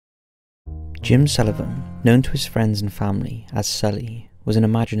Jim Sullivan, known to his friends and family as Sully, was an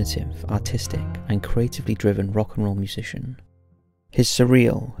imaginative, artistic, and creatively driven rock and roll musician. His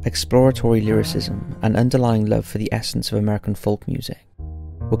surreal, exploratory lyricism and underlying love for the essence of American folk music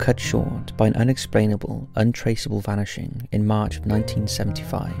were cut short by an unexplainable, untraceable vanishing in March of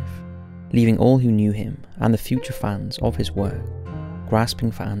 1975, leaving all who knew him and the future fans of his work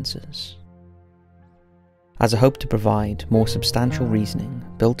grasping for answers. As a hope to provide more substantial reasoning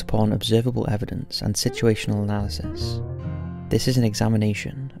built upon observable evidence and situational analysis, this is an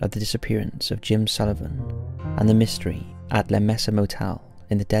examination of the disappearance of Jim Sullivan and the mystery at La Mesa Motel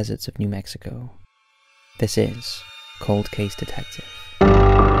in the deserts of New Mexico. This is Cold Case Detective.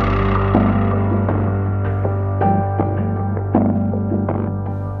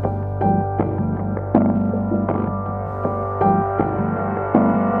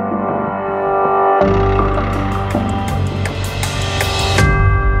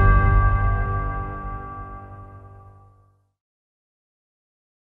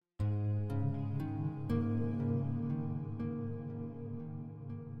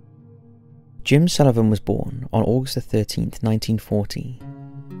 Jim Sullivan was born on August 13, 1940,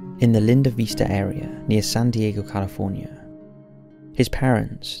 in the Linda Vista area near San Diego, California. His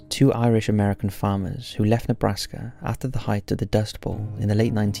parents, two Irish-American farmers who left Nebraska after the height of the Dust Bowl in the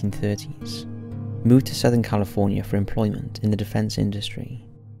late 1930s, moved to Southern California for employment in the defense industry.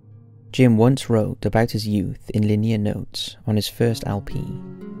 Jim once wrote about his youth in linear notes on his first LP,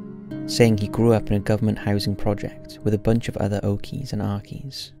 saying he grew up in a government housing project with a bunch of other Okies and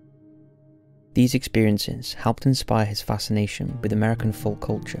Arkies. These experiences helped inspire his fascination with American folk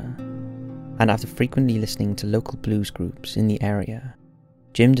culture, and after frequently listening to local blues groups in the area,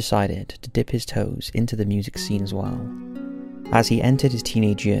 Jim decided to dip his toes into the music scene as well. As he entered his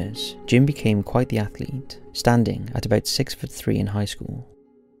teenage years, Jim became quite the athlete, standing at about 6'3" in high school.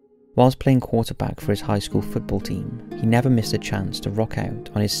 Whilst playing quarterback for his high school football team, he never missed a chance to rock out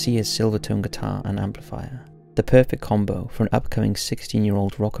on his Sears Silvertone guitar and amplifier, the perfect combo for an upcoming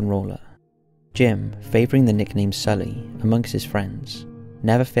 16-year-old rock and roller. Jim, favouring the nickname Sully amongst his friends,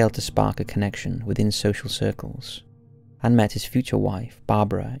 never failed to spark a connection within social circles, and met his future wife,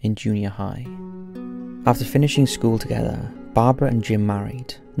 Barbara, in junior high. After finishing school together, Barbara and Jim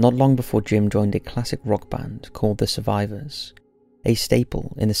married, not long before Jim joined a classic rock band called The Survivors, a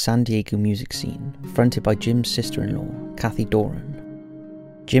staple in the San Diego music scene, fronted by Jim's sister-in-law, Kathy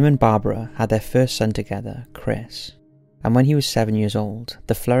Doran. Jim and Barbara had their first son together, Chris, and when he was 7 years old,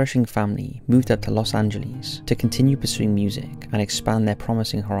 the flourishing family moved up to Los Angeles to continue pursuing music and expand their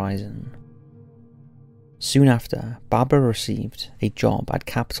promising horizon. Soon after, Barbara received a job at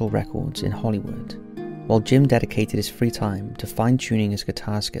Capitol Records in Hollywood, while Jim dedicated his free time to fine-tuning his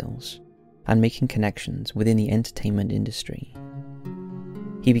guitar skills and making connections within the entertainment industry.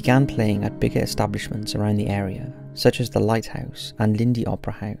 He began playing at bigger establishments around the area, such as the Lighthouse and Lindy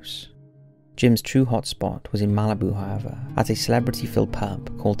Opera House. Jim's true hotspot was in Malibu, however, at a celebrity-filled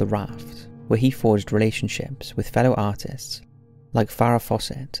pub called The Raft, where he forged relationships with fellow artists like Farrah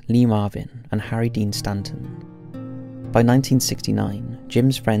Fawcett, Lee Marvin, and Harry Dean Stanton. By 1969,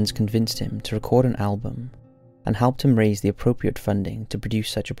 Jim's friends convinced him to record an album and helped him raise the appropriate funding to produce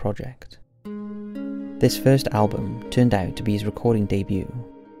such a project. This first album turned out to be his recording debut,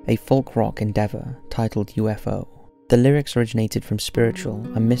 a folk rock endeavour titled UFO. The lyrics originated from spiritual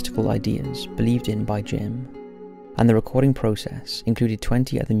and mystical ideas believed in by Jim, and the recording process included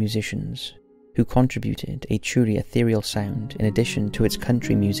 20 other musicians who contributed a truly ethereal sound in addition to its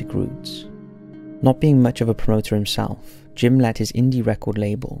country music roots. Not being much of a promoter himself, Jim let his indie record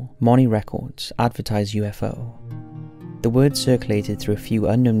label, Money Records, advertise UFO. The word circulated through a few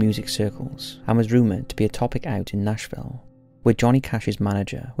unknown music circles and was rumoured to be a topic out in Nashville, where Johnny Cash's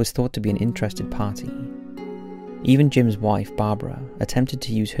manager was thought to be an interested party. Even Jim's wife, Barbara, attempted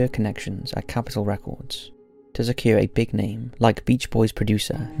to use her connections at Capitol Records to secure a big name like Beach Boys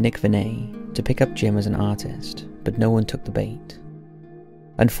producer Nick Venet to pick up Jim as an artist, but no one took the bait.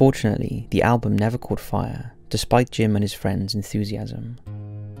 Unfortunately, the album never caught fire, despite Jim and his friends' enthusiasm,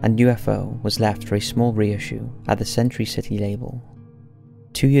 and UFO was left for a small reissue at the Century City label.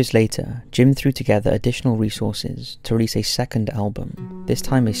 2 years later, Jim threw together additional resources to release a second album, this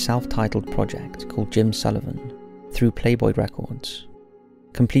time a self-titled project called Jim Sullivan, through Playboy Records,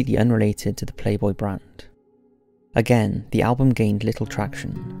 completely unrelated to the Playboy brand. Again, the album gained little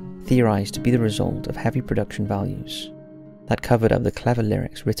traction, theorized to be the result of heavy production values that covered up the clever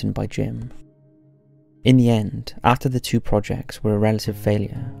lyrics written by Jim. In the end, after the two projects were a relative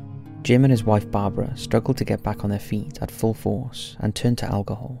failure, Jim and his wife Barbara struggled to get back on their feet at full force and turned to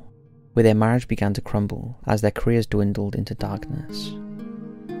alcohol, where their marriage began to crumble as their careers dwindled into darkness.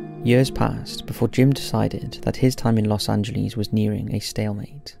 Years passed before Jim decided that his time in Los Angeles was nearing a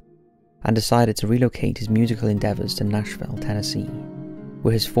stalemate, and decided to relocate his musical endeavours to Nashville, Tennessee,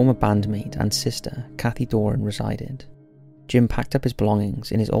 where his former bandmate and sister, Kathy Doran, resided. Jim packed up his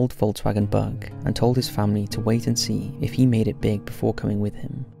belongings in his old Volkswagen Bug and told his family to wait and see if he made it big before coming with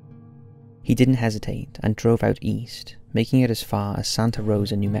him. He didn't hesitate and drove out east, making it as far as Santa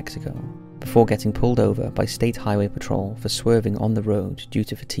Rosa, New Mexico, before getting pulled over by State Highway Patrol for swerving on the road due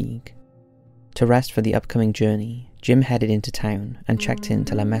to fatigue. To rest for the upcoming journey, Jim headed into town and checked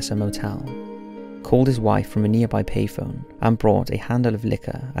into La Mesa Motel, called his wife from a nearby payphone, and brought a handle of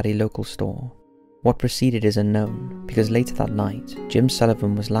liquor at a local store. What proceeded is unknown, because later that night, Jim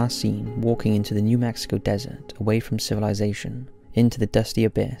Sullivan was last seen walking into the New Mexico desert away from civilization, into the dusty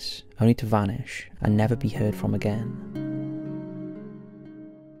abyss, only to vanish and never be heard from again.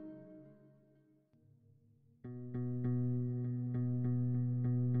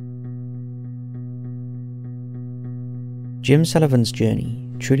 Jim Sullivan's journey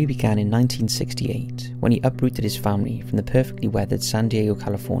truly began in 1968 when he uprooted his family from the perfectly weathered San Diego,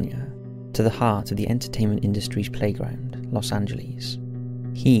 California, to the heart of the entertainment industry's playground, Los Angeles.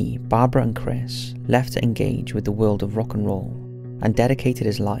 He, Barbara and Chris left to engage with the world of rock and roll and dedicated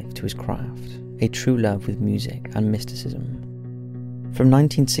his life to his craft, a true love with music and mysticism. From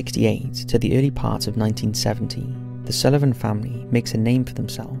 1968 to the early parts of 1970, the Sullivan family makes a name for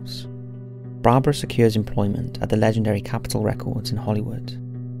themselves. Barbara secures employment at the legendary Capitol Records in Hollywood,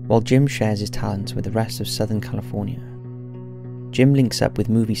 while Jim shares his talents with the rest of Southern California. Jim links up with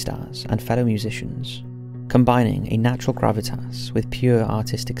movie stars and fellow musicians, combining a natural gravitas with pure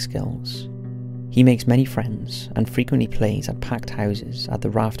artistic skills. He makes many friends and frequently plays at packed houses at the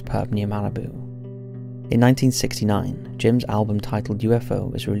Raft Pub near Malibu. In 1969, Jim's album titled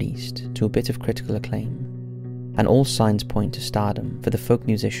UFO is released to a bit of critical acclaim, and all signs point to stardom for the folk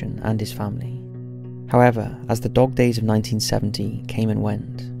musician and his family. However, as the dog days of 1970 came and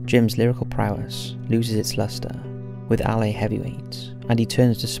went, Jim's lyrical prowess loses its luster with LA heavyweights, and he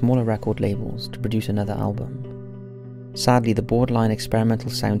turns to smaller record labels to produce another album. Sadly, the borderline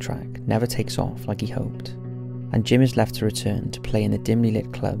experimental soundtrack never takes off like he hoped, and Jim is left to return to play in the dimly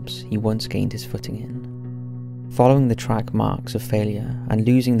lit clubs he once gained his footing in. Following the track marks of failure and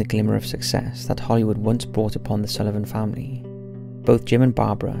losing the glimmer of success that Hollywood once brought upon the Sullivan family, both Jim and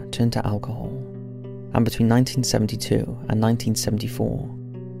Barbara turned to alcohol, and between 1972 and 1974,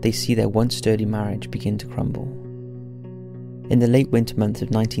 they see their once sturdy marriage begin to crumble. In the late winter months of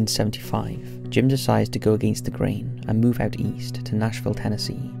 1975, Jim decides to go against the grain and move out east to Nashville,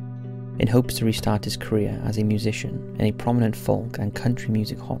 Tennessee, in hopes to restart his career as a musician in a prominent folk and country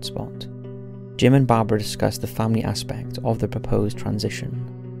music hotspot. Jim and Barbara discuss the family aspect of the proposed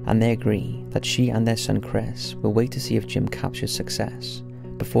transition, and they agree that she and their son Chris will wait to see if Jim captures success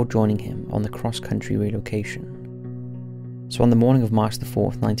before joining him on the cross-country relocation. So on the morning of March the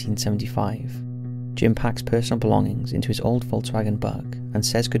 4th, 1975, Jim packs personal belongings into his old Volkswagen Bug and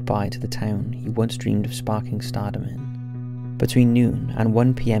says goodbye to the town he once dreamed of sparking stardom in. Between noon and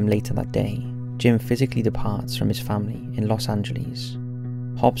 1 p.m. later that day, Jim physically departs from his family in Los Angeles,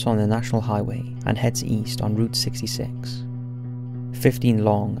 hops on the National Highway and heads east on Route 66. 15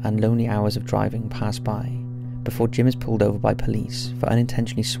 long and lonely hours of driving pass by before Jim is pulled over by police for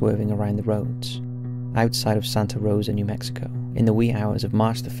unintentionally swerving around the roads outside of Santa Rosa, New Mexico, in the wee hours of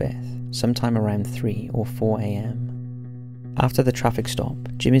March the 5th, sometime around 3 or 4 a.m. After the traffic stop,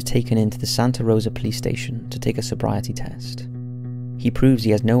 Jim is taken into the Santa Rosa police station to take a sobriety test. He proves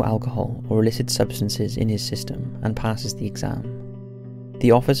he has no alcohol or illicit substances in his system and passes the exam.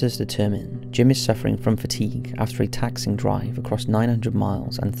 The officers determine Jim is suffering from fatigue after a taxing drive across 900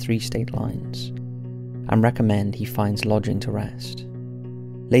 miles and 3 state lines, and recommend he finds lodging to rest.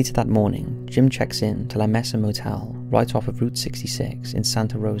 Later that morning, Jim checks in to La Mesa Motel right off of Route 66 in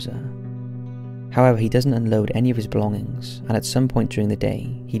Santa Rosa. However, he doesn't unload any of his belongings, and at some point during the day,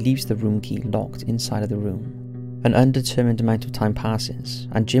 he leaves the room key locked inside of the room. An undetermined amount of time passes,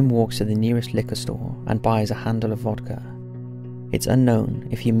 and Jim walks to the nearest liquor store and buys a handle of vodka. It's unknown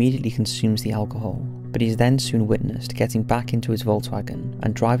if he immediately consumes the alcohol, but he is then soon witnessed getting back into his Volkswagen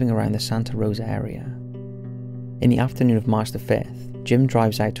and driving around the Santa Rosa area. In the afternoon of March the 5th, Jim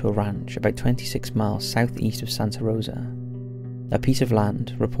drives out to a ranch about 26 miles southeast of Santa Rosa, a piece of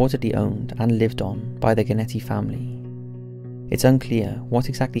land reportedly owned and lived on by the Ganetti family. It's unclear what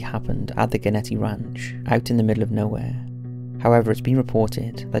exactly happened at the Ganetti ranch, out in the middle of nowhere. However, it's been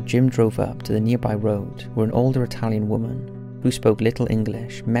reported that Jim drove up to the nearby road where an older Italian woman, who spoke little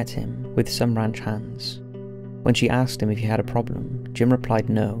English, met him with some ranch hands. When she asked him if he had a problem, Jim replied,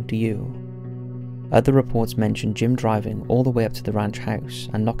 "No, do you?" Other reports mention Jim driving all the way up to the ranch house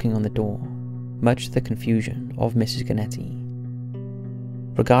and knocking on the door, much to the confusion of Mrs. Genneti.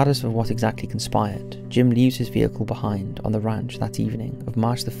 Regardless of what exactly conspired, Jim leaves his vehicle behind on the ranch that evening of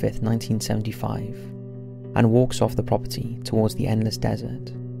March 5, 1975, and walks off the property towards the endless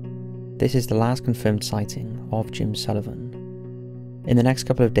desert. This is the last confirmed sighting of Jim Sullivan. In the next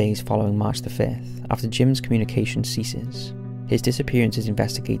couple of days following March 5th, after Jim's communication ceases, his disappearance is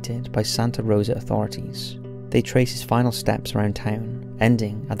investigated by Santa Rosa authorities. They trace his final steps around town,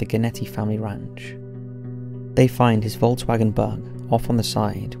 ending at the Genneti family ranch. They find his Volkswagen Bug off on the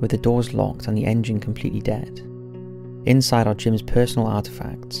side with the doors locked and the engine completely dead. Inside are Jim's personal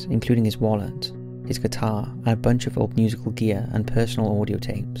artifacts, including his wallet, his guitar, and a bunch of old musical gear and personal audio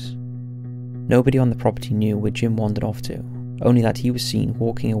tapes. Nobody on the property knew where Jim wandered off to, only that he was seen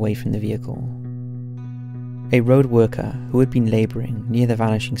walking away from the vehicle. A road worker who had been labouring near the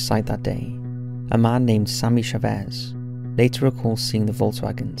vanishing site that day, a man named Sammy Chavez, later recalls seeing the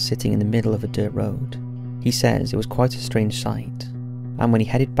Volkswagen sitting in the middle of a dirt road. He says it was quite a strange sight, and when he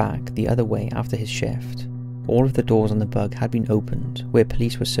headed back the other way after his shift, all of the doors on the Bug had been opened where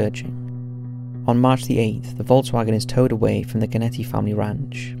police were searching. On March the 8th, the Volkswagen is towed away from the Genneti family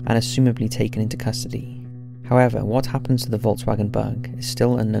ranch and assumably taken into custody. However, what happens to the Volkswagen Bug is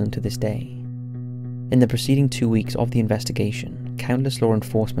still unknown to this day. In the preceding 2 weeks of the investigation, countless law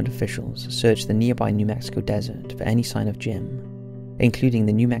enforcement officials searched the nearby New Mexico desert for any sign of Jim, including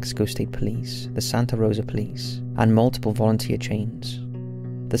the New Mexico State Police, the Santa Rosa Police, and multiple volunteer chains.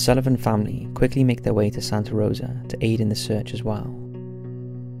 The Sullivan family quickly make their way to Santa Rosa to aid in the search as well.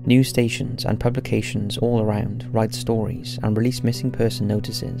 News stations and publications all around write stories and release missing person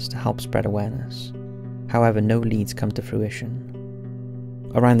notices to help spread awareness. However, no leads come to fruition.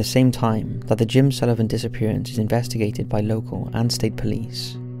 Around the same time that the Jim Sullivan disappearance is investigated by local and state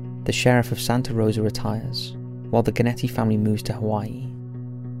police, the sheriff of Santa Rosa retires, while the Genneti family moves to Hawaii.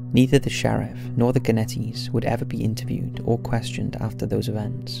 Neither the sheriff nor the Gennetis would ever be interviewed or questioned after those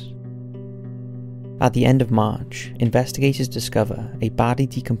events. At the end of March, investigators discover a badly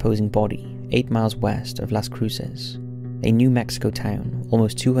decomposing body 8 miles west of Las Cruces, a New Mexico town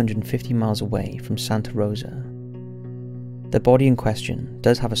almost 250 miles away from Santa Rosa. The body in question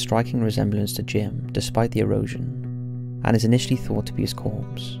does have a striking resemblance to Jim despite the erosion, and is initially thought to be his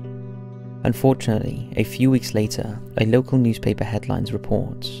corpse. Unfortunately, a few weeks later, a local newspaper headlines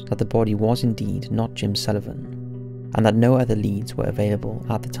reports that the body was indeed not Jim Sullivan, and that no other leads were available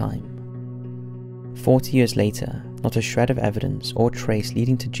at the time. 40 years later, not a shred of evidence or trace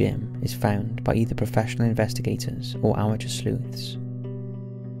leading to Jim is found by either professional investigators or amateur sleuths.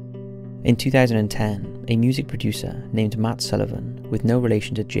 In 2010, a music producer named Matt Sullivan, with no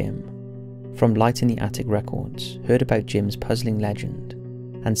relation to Jim, from Light in the Attic Records, heard about Jim's puzzling legend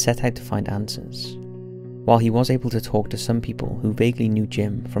and set out to find answers. While he was able to talk to some people who vaguely knew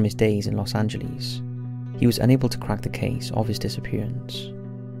Jim from his days in Los Angeles, he was unable to crack the case of his disappearance.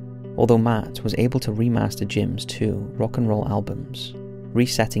 Although Matt was able to remaster Jim's 2 rock and roll albums,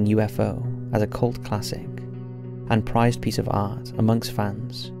 resetting UFO as a cult classic and prized piece of art amongst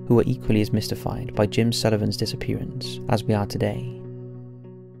fans who were equally as mystified by Jim Sullivan's disappearance as we are today.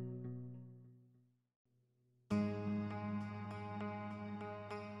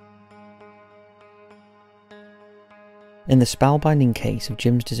 In the spellbinding case of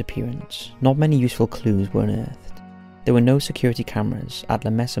Jim's disappearance, not many useful clues were unearthed. There were no security cameras at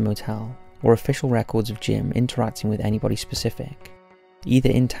La Mesa Motel or official records of Jim interacting with anybody specific,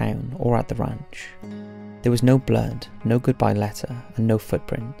 either in town or at the ranch. There was no blood, no goodbye letter, and no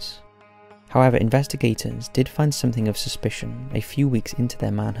footprints. However, investigators did find something of suspicion a few weeks into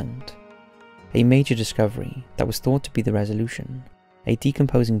their manhunt. A major discovery that was thought to be the resolution: a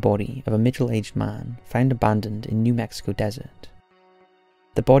decomposing body of a middle-aged man found abandoned in New Mexico desert.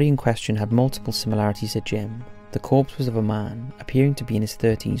 The body in question had multiple similarities to Jim. The corpse was of a man appearing to be in his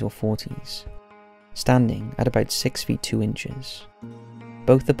 30s or 40s, standing at about 6 feet 2 inches.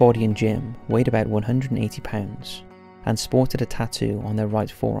 Both the body and Jim weighed about 180 pounds and sported a tattoo on their right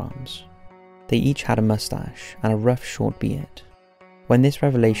forearms. They each had a mustache and a rough short beard. When this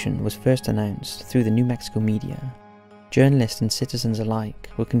revelation was first announced through the New Mexico media, journalists and citizens alike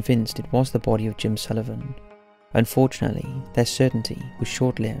were convinced it was the body of Jim Sullivan. Unfortunately, their certainty was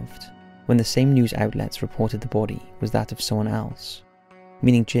short-lived when the same news outlets reported the body was that of someone else,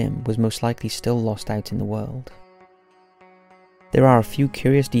 meaning Jim was most likely still lost out in the world. There are a few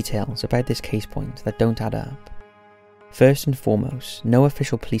curious details about this case point that don't add up. First and foremost, no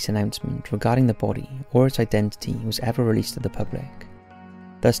official police announcement regarding the body or its identity was ever released to the public.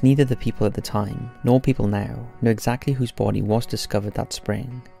 Thus neither the people at the time, nor people now, know exactly whose body was discovered that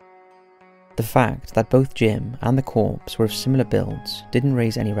spring. The fact that both Jim and the corpse were of similar builds didn't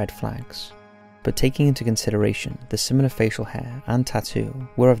raise any red flags, but taking into consideration the similar facial hair and tattoo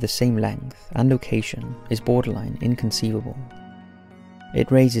were of the same length and location is borderline inconceivable. It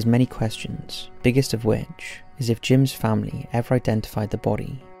raises many questions, biggest of which is if Jim's family ever identified the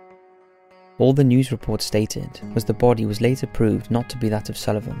body. All the news reports stated was the body was later proved not to be that of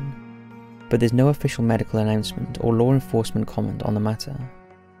Sullivan, but there's no official medical announcement or law enforcement comment on the matter.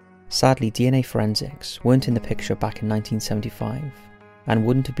 Sadly, DNA forensics weren't in the picture back in 1975 and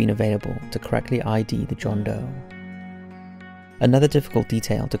wouldn't have been available to correctly ID the John Doe. Another difficult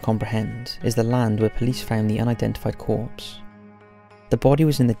detail to comprehend is the land where police found the unidentified corpse. The body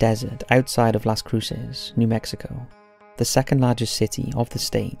was in the desert outside of Las Cruces, New Mexico, the second largest city of the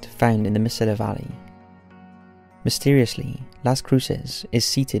state found in the Mesilla Valley. Mysteriously, Las Cruces is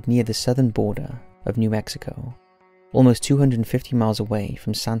seated near the southern border of New Mexico, almost 250 miles away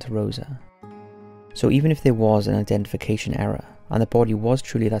from Santa Rosa. So even if there was an identification error and the body was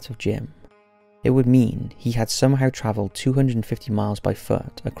truly that of Jim, it would mean he had somehow travelled 250 miles by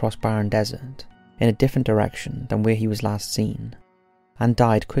foot across barren desert in a different direction than where he was last seen, and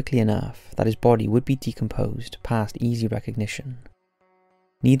died quickly enough that his body would be decomposed past easy recognition.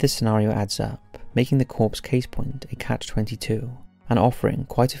 Neither scenario adds up, making the corpse case point a catch-22 and offering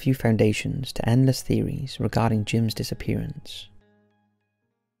quite a few foundations to endless theories regarding Jim's disappearance.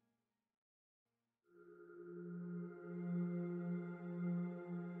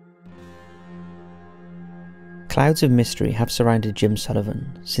 Clouds of mystery have surrounded Jim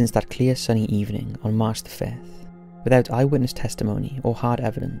Sullivan since that clear sunny evening on March the 5th. Without eyewitness testimony or hard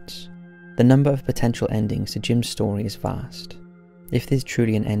evidence, the number of potential endings to Jim's story is vast, if there's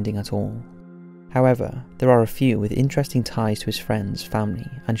truly an ending at all. However, there are a few with interesting ties to his friends, family,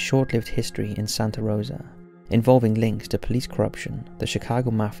 and short-lived history in Santa Rosa, involving links to police corruption, the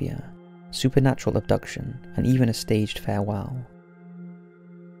Chicago Mafia, supernatural abduction, and even a staged farewell.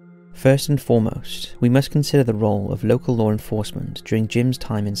 First and foremost, we must consider the role of local law enforcement during Jim's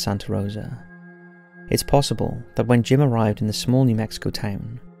time in Santa Rosa. It's possible that when Jim arrived in the small New Mexico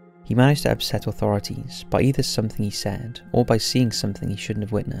town, he managed to upset authorities by either something he said or by seeing something he shouldn't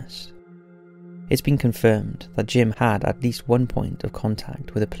have witnessed. It's been confirmed that Jim had at least one point of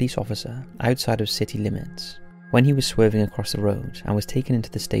contact with a police officer outside of city limits when he was swerving across the road and was taken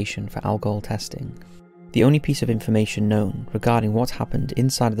into the station for alcohol testing. The only piece of information known regarding what happened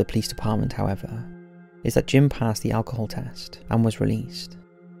inside of the police department, however, is that Jim passed the alcohol test and was released.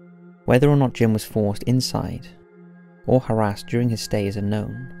 Whether or not Jim was forced inside or harassed during his stay is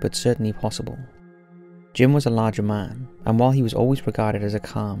unknown, but certainly possible. Jim was a larger man, and while he was always regarded as a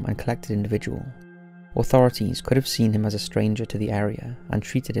calm and collected individual, authorities could have seen him as a stranger to the area and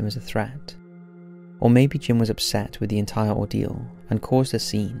treated him as a threat. Or maybe Jim was upset with the entire ordeal and caused a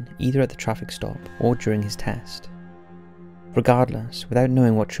scene either at the traffic stop or during his test. Regardless, without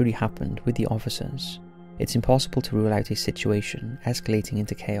knowing what truly happened with the officers, it's impossible to rule out a situation escalating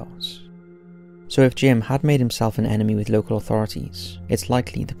into chaos. So if Jim had made himself an enemy with local authorities, it's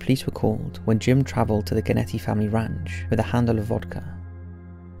likely the police were called when Jim travelled to the Ganetti family ranch with a handle of vodka.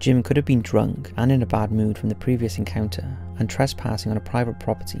 Jim could have been drunk and in a bad mood from the previous encounter, and trespassing on a private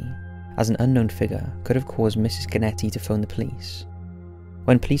property as an unknown figure could have caused Mrs. Ganetti to phone the police.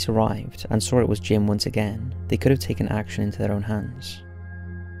 When police arrived and saw it was Jim once again, they could have taken action into their own hands.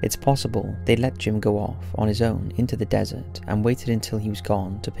 It's possible they let Jim go off on his own into the desert and waited until he was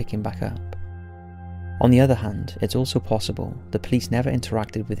gone to pick him back up. On the other hand, it's also possible the police never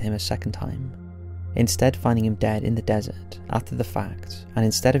interacted with him a second time, instead finding him dead in the desert after the fact, and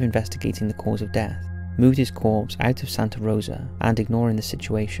instead of investigating the cause of death, moved his corpse out of Santa Rosa and ignoring the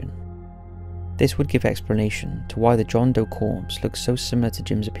situation. This would give explanation to why the John Doe corpse looks so similar to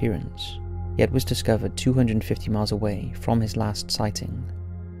Jim's appearance, yet was discovered 250 miles away from his last sighting.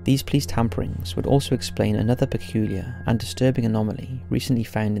 These police tamperings would also explain another peculiar and disturbing anomaly recently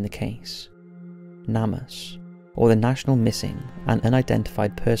found in the case. NamUs, or the National Missing and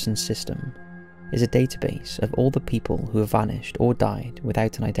Unidentified Persons System, is a database of all the people who have vanished or died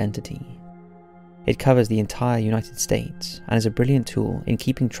without an identity. It covers the entire United States and is a brilliant tool in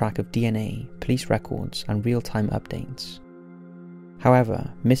keeping track of DNA, police records, and real-time updates.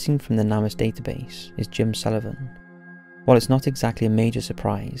 However, missing from the NamUs database is Jim Sullivan. While it's not exactly a major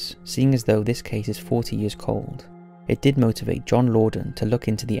surprise, seeing as though this case is 40 years cold, it did motivate John Lawden to look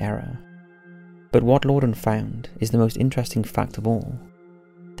into the error. But what Lawden found is the most interesting fact of all.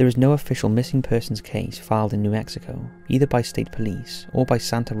 There is no official missing persons case filed in New Mexico, either by state police or by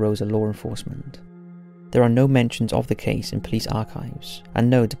Santa Rosa law enforcement. There are no mentions of the case in police archives, and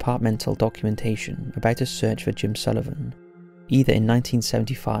no departmental documentation about a search for Jim Sullivan, either in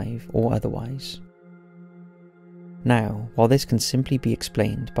 1975 or otherwise. Now, while this can simply be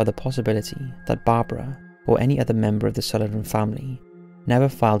explained by the possibility that Barbara or any other member of the Sullivan family never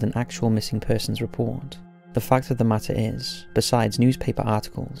filed an actual missing persons report, the fact of the matter is, besides newspaper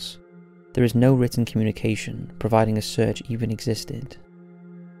articles, there is no written communication providing a search even existed.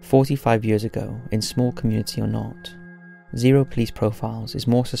 45 years ago, in small community or not, zero police profiles is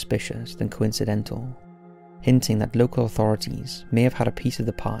more suspicious than coincidental, hinting that local authorities may have had a piece of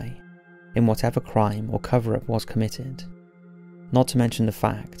the pie in whatever crime or cover-up was committed. Not to mention the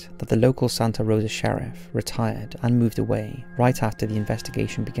fact that the local Santa Rosa sheriff retired and moved away right after the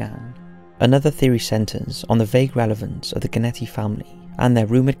investigation began. Another theory centres on the vague relevance of the Gheneti family and their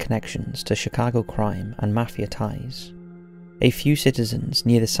rumoured connections to Chicago crime and mafia ties. A few citizens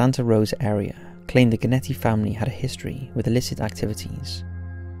near the Santa Rosa area claim the Gheneti family had a history with illicit activities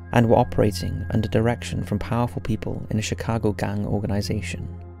and were operating under direction from powerful people in a Chicago gang organisation.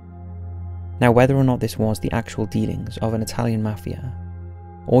 Now, whether or not this was the actual dealings of an Italian mafia,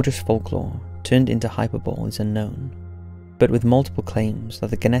 or just folklore turned into hyperbole is unknown, but with multiple claims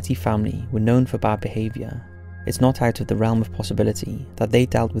that the Gheneti family were known for bad behaviour, it's not out of the realm of possibility that they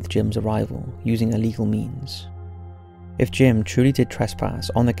dealt with Jim's arrival using illegal means. If Jim truly did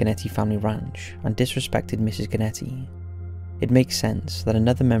trespass on the Gheneti family ranch and disrespected Mrs. Gheneti, it makes sense that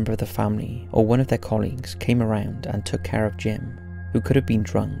another member of the family or one of their colleagues came around and took care of Jim, who could have been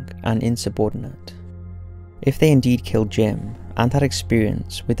drunk and insubordinate. If they indeed killed Jim and had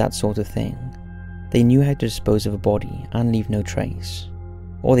experience with that sort of thing, they knew how to dispose of a body and leave no trace,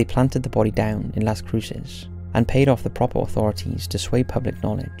 or they planted the body down in Las Cruces and paid off the proper authorities to sway public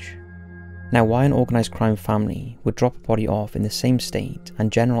knowledge. Now, why an organised crime family would drop a body off in the same state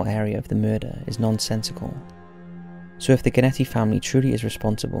and general area of the murder is nonsensical. So if the Gheneti family truly is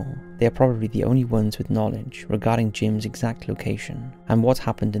responsible, they are probably the only ones with knowledge regarding Jim's exact location and what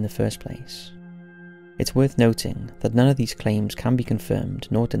happened in the first place. It's worth noting that none of these claims can be confirmed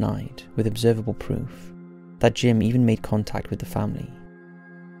nor denied with observable proof that Jim even made contact with the family.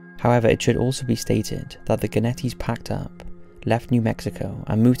 However, it should also be stated that the Ghenetis packed up, left New Mexico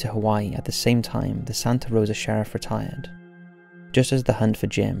and moved to Hawaii at the same time the Santa Rosa sheriff retired, just as the hunt for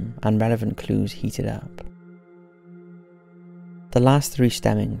Jim and relevant clues heated up. The last theory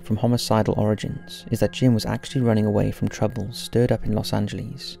stemming from homicidal origins is that Jim was actually running away from troubles stirred up in Los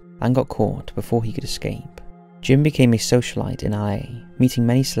Angeles and got caught before he could escape. Jim became a socialite in LA, meeting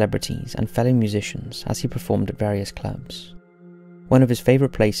many celebrities and fellow musicians as he performed at various clubs. One of his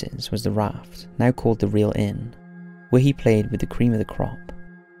favourite places was the Raft, now called the Real Inn, where he played with the cream of the crop.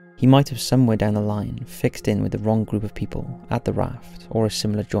 He might have somewhere down the line fixed in with the wrong group of people at the Raft or a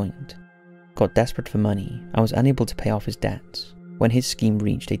similar joint, got desperate for money and was unable to pay off his debts when his scheme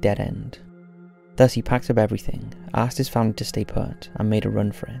reached a dead end. Thus he packed up everything, asked his family to stay put and made a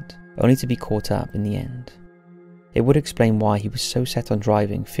run for it, only to be caught up in the end. It would explain why he was so set on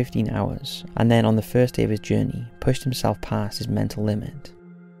driving 15 hours and then on the first day of his journey pushed himself past his mental limit.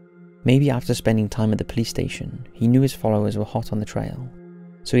 Maybe after spending time at the police station, he knew his followers were hot on the trail,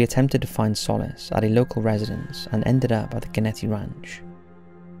 so he attempted to find solace at a local residence and ended up at the Gheneti Ranch.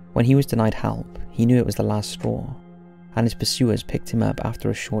 When he was denied help, he knew it was the last straw, and his pursuers picked him up after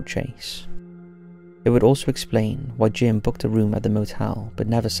a short chase. It would also explain why Jim booked a room at the motel but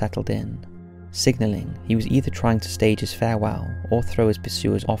never settled in, signalling he was either trying to stage his farewell or throw his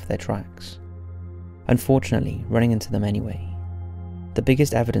pursuers off their tracks, unfortunately running into them anyway. The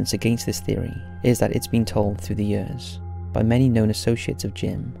biggest evidence against this theory is that it's been told through the years by many known associates of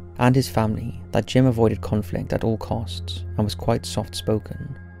Jim and his family that Jim avoided conflict at all costs and was quite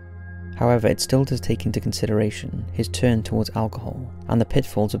soft-spoken. However, it still does take into consideration his turn towards alcohol and the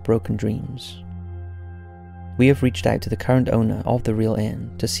pitfalls of broken dreams. We have reached out to the current owner of the Real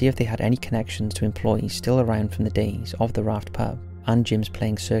Inn to see if they had any connections to employees still around from the days of the Raft pub and Jim's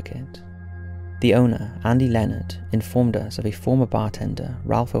playing circuit. The owner, Andy Leonard, informed us of a former bartender,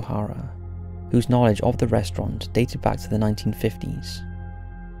 Ralph O'Hara, whose knowledge of the restaurant dated back to the 1950s.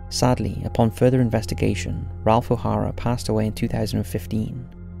 Sadly, upon further investigation, Ralph O'Hara passed away in 2015,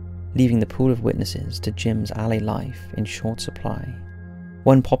 leaving the pool of witnesses to Jim's LA life in short supply.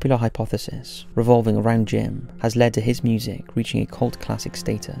 One popular hypothesis revolving around Jim has led to his music reaching a cult classic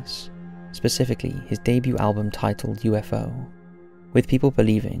status, specifically his debut album titled UFO, with people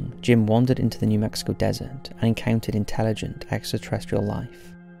believing Jim wandered into the New Mexico desert and encountered intelligent extraterrestrial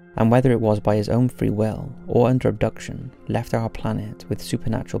life, and whether it was by his own free will or under abduction, left our planet with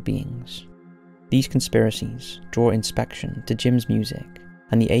supernatural beings. These conspiracies draw inspection to Jim's music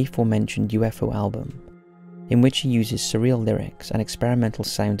and the aforementioned UFO album, in which he uses surreal lyrics and experimental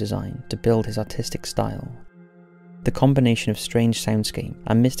sound design to build his artistic style. The combination of strange soundscape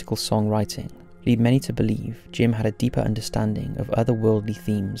and mystical songwriting lead many to believe Jim had a deeper understanding of otherworldly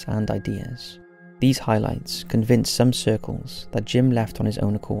themes and ideas. These highlights convince some circles that Jim left on his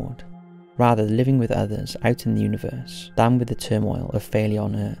own accord, rather living with others out in the universe than with the turmoil of failure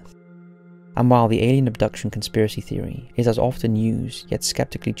on Earth. And while the alien abduction conspiracy theory is as often used yet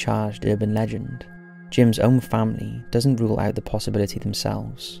skeptically charged urban legend, Jim's own family doesn't rule out the possibility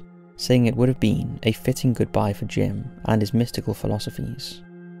themselves, saying it would have been a fitting goodbye for Jim and his mystical philosophies.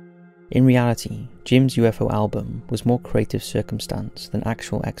 In reality, Jim's UFO album was more creative circumstance than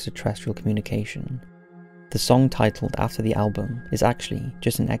actual extraterrestrial communication. The song titled after the album is actually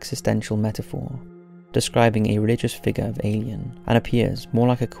just an existential metaphor, describing a religious figure of alien, and appears more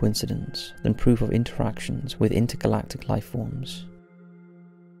like a coincidence than proof of interactions with intergalactic life forms.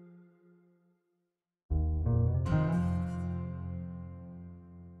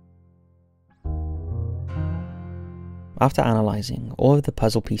 After analysing all of the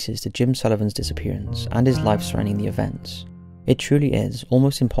puzzle pieces to Jim Sullivan's disappearance and his life surrounding the events, it truly is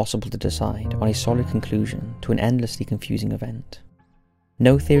almost impossible to decide on a solid conclusion to an endlessly confusing event.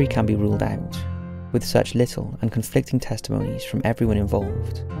 No theory can be ruled out, with such little and conflicting testimonies from everyone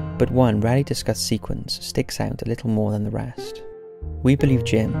involved, but one rarely discussed sequence sticks out a little more than the rest. We believe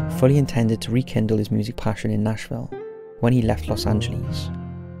Jim fully intended to rekindle his music passion in Nashville when he left Los Angeles,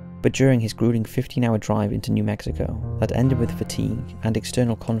 but during his grueling 15-hour drive into New Mexico that ended with fatigue and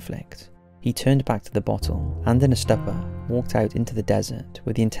external conflict, he turned back to the bottle and in a stupor walked out into the desert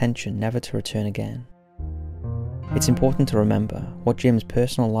with the intention never to return again. It's important to remember what Jim's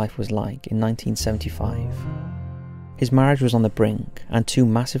personal life was like in 1975. His marriage was on the brink, and two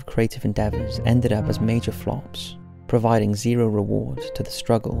massive creative endeavours ended up as major flops, providing zero reward to the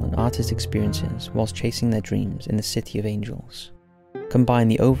struggle and artist experiences whilst chasing their dreams in the City of Angels. Combine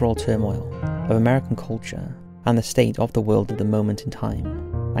the overall turmoil of American culture and the state of the world at the moment in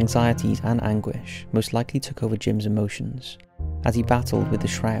time, anxieties and anguish most likely took over Jim's emotions as he battled with the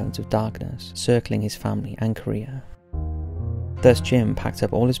shrouds of darkness circling his family and career. Thus Jim packed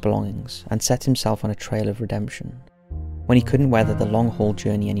up all his belongings and set himself on a trail of redemption. When he couldn't weather the long-haul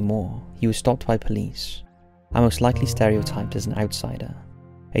journey anymore, he was stopped by police, and most likely stereotyped as an outsider,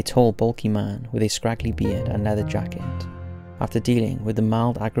 a tall, bulky man with a scraggly beard and leather jacket. After dealing with the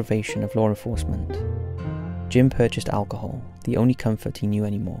mild aggravation of law enforcement, Jim purchased alcohol, the only comfort he knew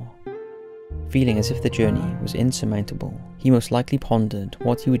anymore. Feeling as if the journey was insurmountable, he most likely pondered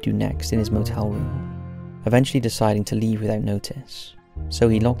what he would do next in his motel room, eventually deciding to leave without notice. So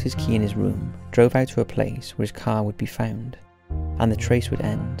he locked his key in his room, drove out to a place where his car would be found, and the trace would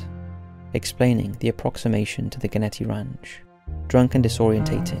end, explaining the approximation to the Gannett Ranch. Drunk and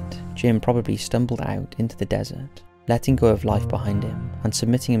disorientated, Jim probably stumbled out into the desert, letting go of life behind him and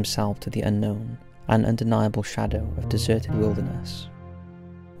submitting himself to the unknown and undeniable shadow of deserted wilderness.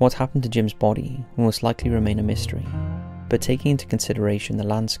 What happened to Jim's body will most likely remain a mystery, but taking into consideration the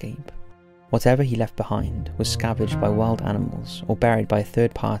landscape, whatever he left behind was scavenged by wild animals or buried by a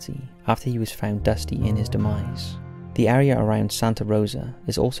third party after he was found dusty in his demise. The area around Santa Rosa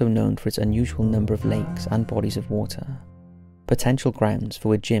is also known for its unusual number of lakes and bodies of water, potential grounds for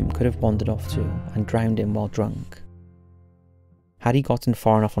where Jim could have wandered off to and drowned in while drunk. Had he gotten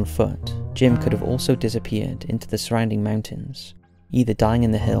far enough on foot, Jim could have also disappeared into the surrounding mountains, either dying in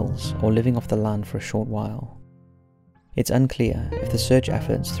the hills or living off the land for a short while. It's unclear if the search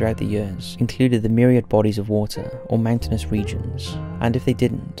efforts throughout the years included the myriad bodies of water or mountainous regions, and if they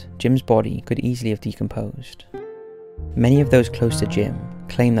didn't, Jim's body could easily have decomposed. Many of those close to Jim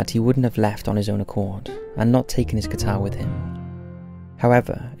claim that he wouldn't have left on his own accord and not taken his guitar with him.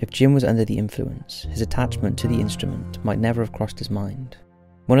 However, if Jim was under the influence, his attachment to the instrument might never have crossed his mind.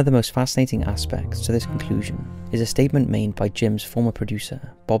 One of the most fascinating aspects to this conclusion is a statement made by Jim's former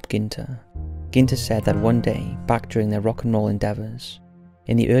producer, Bob Ginter. Ginter said that one day, back during their rock and roll endeavours,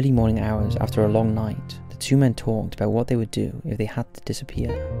 in the early morning hours after a long night, the two men talked about what they would do if they had to disappear.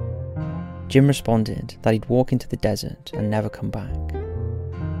 Jim responded that he'd walk into the desert and never come back.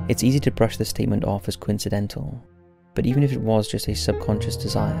 It's easy to brush the statement off as coincidental, but even if it was just a subconscious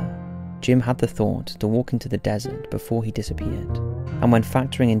desire, Jim had the thought to walk into the desert before he disappeared, and when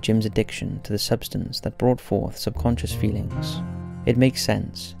factoring in Jim's addiction to the substance that brought forth subconscious feelings, it makes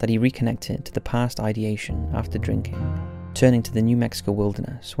sense that he reconnected to the past ideation after drinking, turning to the New Mexico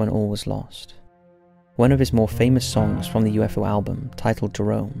wilderness when all was lost. One of his more famous songs from the UFO album, titled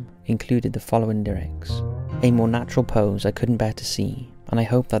Jerome, included the following lyrics: "A more natural pose I couldn't bear to see, and I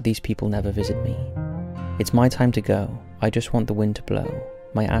hope that these people never visit me. It's my time to go, I just want the wind to blow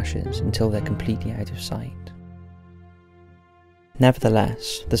my ashes until they're completely out of sight."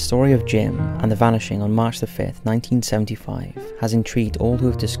 Nevertheless, the story of Jim and the vanishing on March the 5th, 1975 has intrigued all who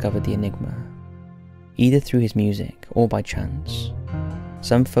have discovered the enigma, either through his music or by chance.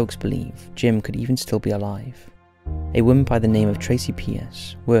 Some folks believe Jim could even still be alive. A woman by the name of Tracy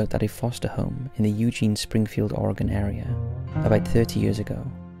Pierce worked at a foster home in the Eugene, Springfield, Oregon area about 30 years ago,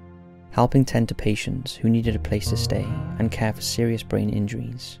 helping tend to patients who needed a place to stay and care for serious brain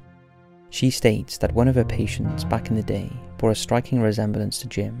injuries. She states that one of her patients back in the day bore a striking resemblance to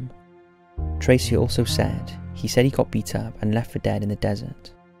Jim. Tracy also said he got beat up and left for dead in the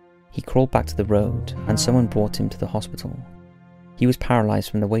desert. He crawled back to the road and someone brought him to the hospital. He was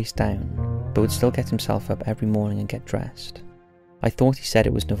paralysed from the waist down, but would still get himself up every morning and get dressed. I thought he said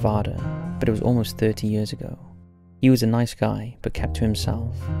it was Nevada, but it was almost 30 years ago. He was a nice guy, but kept to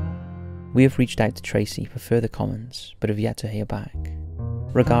himself. We have reached out to Tracy for further comments, but have yet to hear back.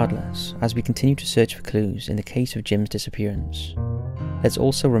 Regardless, as we continue to search for clues in the case of Jim's disappearance, let's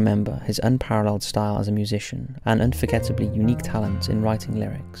also remember his unparalleled style as a musician and unforgettably unique talent in writing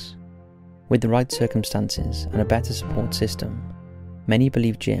lyrics. With the right circumstances and a better support system, many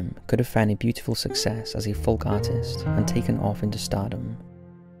believe Jim could have found a beautiful success as a folk artist and taken off into stardom.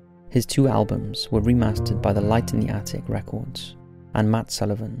 His 2 albums were remastered by the Light in the Attic Records, and Matt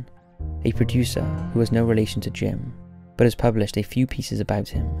Sullivan, a producer who has no relation to Jim, but has published a few pieces about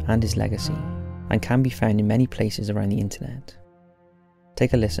him and his legacy, and can be found in many places around the internet.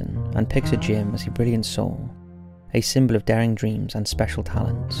 Take a listen and picture Jim as a brilliant soul, a symbol of daring dreams and special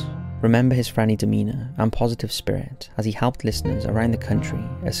talents. Remember his friendly demeanour and positive spirit as he helped listeners around the country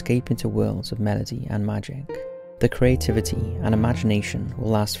escape into worlds of melody and magic. The creativity and imagination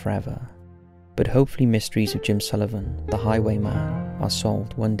will last forever, but hopefully mysteries of Jim Sullivan, the Highwayman, are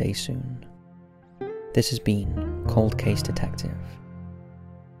solved one day soon. This has been Cold Case Detective.